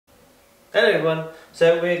Hello everyone,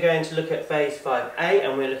 so we're going to look at phase 5A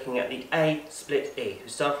and we're looking at the A split E. We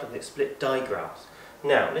start looking at split digraphs.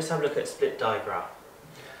 Now let's have a look at split digraph.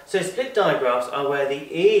 So split digraphs are where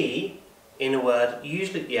the E in a word,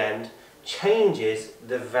 usually at the end, changes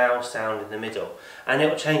the vowel sound in the middle. And it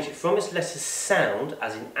will change it from its letter sound,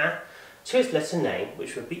 as in A, to its letter name,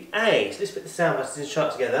 which would be A. So let's put the sound patterns in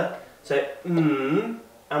chart together. So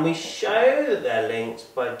and we show that they're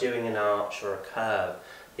linked by doing an arch or a curve.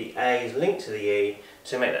 The A is linked to the E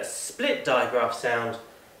to make that split digraph sound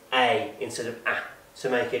A instead of A. To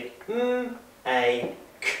make it A,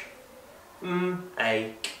 K,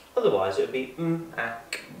 A, K. Otherwise it would be A,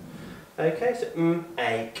 K. Okay, so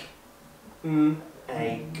A, K, A,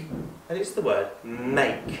 K. And it's the word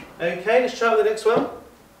make. Okay, let's try with the next one.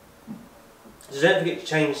 So don't forget to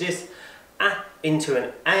change this A into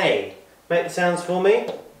an A. Make the sounds for me.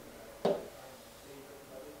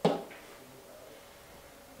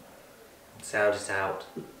 Sound it out.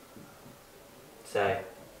 So,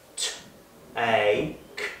 t, a,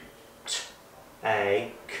 k, t,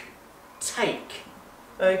 a, k, take.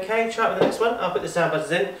 Okay, try it with the next one. I'll put the sound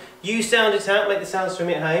buttons in. You sound it out, make the sounds for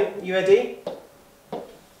me at home. You ready?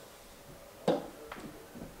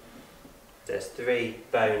 There's 3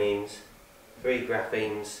 phonemes, 3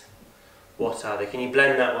 graphemes. What are they? Can you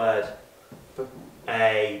blend that word?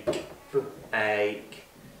 Ache, ache,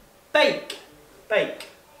 bake, bake.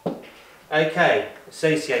 Okay,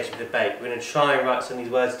 associated with the bake. We're going to try and write some of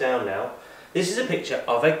these words down now. This is a picture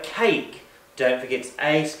of a cake. Don't forget it's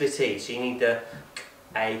A split E, so you need the k,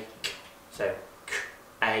 a, k. So, k,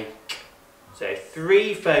 a, k. So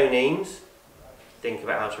 3 phonemes. Think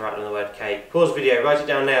about how to write down the word cake. Pause the video, write it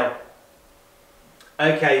down now.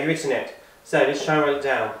 Okay, you've written it. So let's try and write it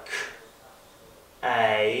down. K,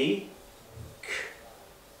 a, k,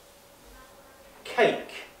 cake.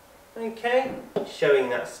 Okay, showing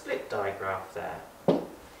that split digraph there.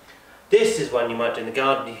 This is one you might do in the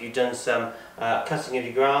garden if you've done some cutting of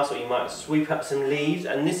your grass, or you might sweep up some leaves,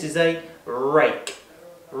 and this is a rake.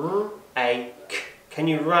 R-A-K. Can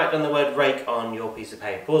you write down the word rake on your piece of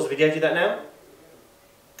paper? Pause the video, do that now.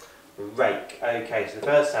 Rake. Okay, so the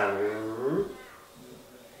first sound.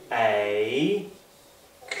 R-A-K.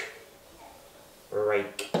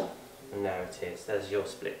 Rake. And there it is. There's your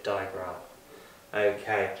split digraph.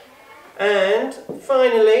 Okay. And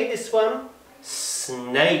finally, this one,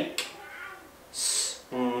 snake.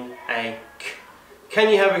 Snake. Can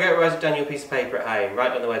you have a go at writing down your piece of paper at home? Write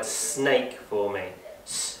down the word snake for me.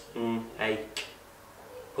 Snake.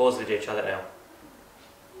 Pause the video, try that now.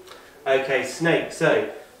 Okay, snake.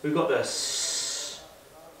 So we've got the S,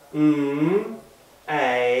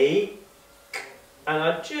 A, K, and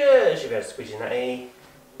I just should be able to squeeze in that E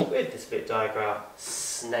with the split digraph,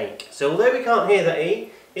 snake. So although we can't hear that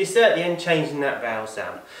E, it's there at the end changing that vowel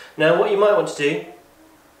sound. Now what you might want to do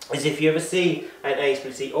is, if you ever see an A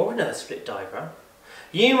split E or another split digraph,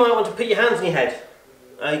 you might want to put your hands on your head.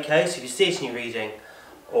 Okay, so if you see it in your reading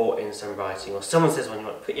or in some writing, or someone says one, you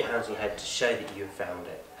want to put your hands on your head to show that you have found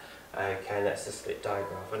it. Okay, and that's the split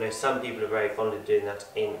digraph. I know some people are very fond of doing that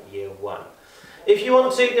in year 1. If you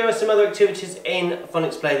want to, there are some other activities in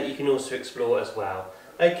Phonics Play that you can also explore as well.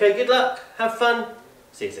 Okay, good luck, have fun,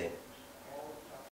 see you soon.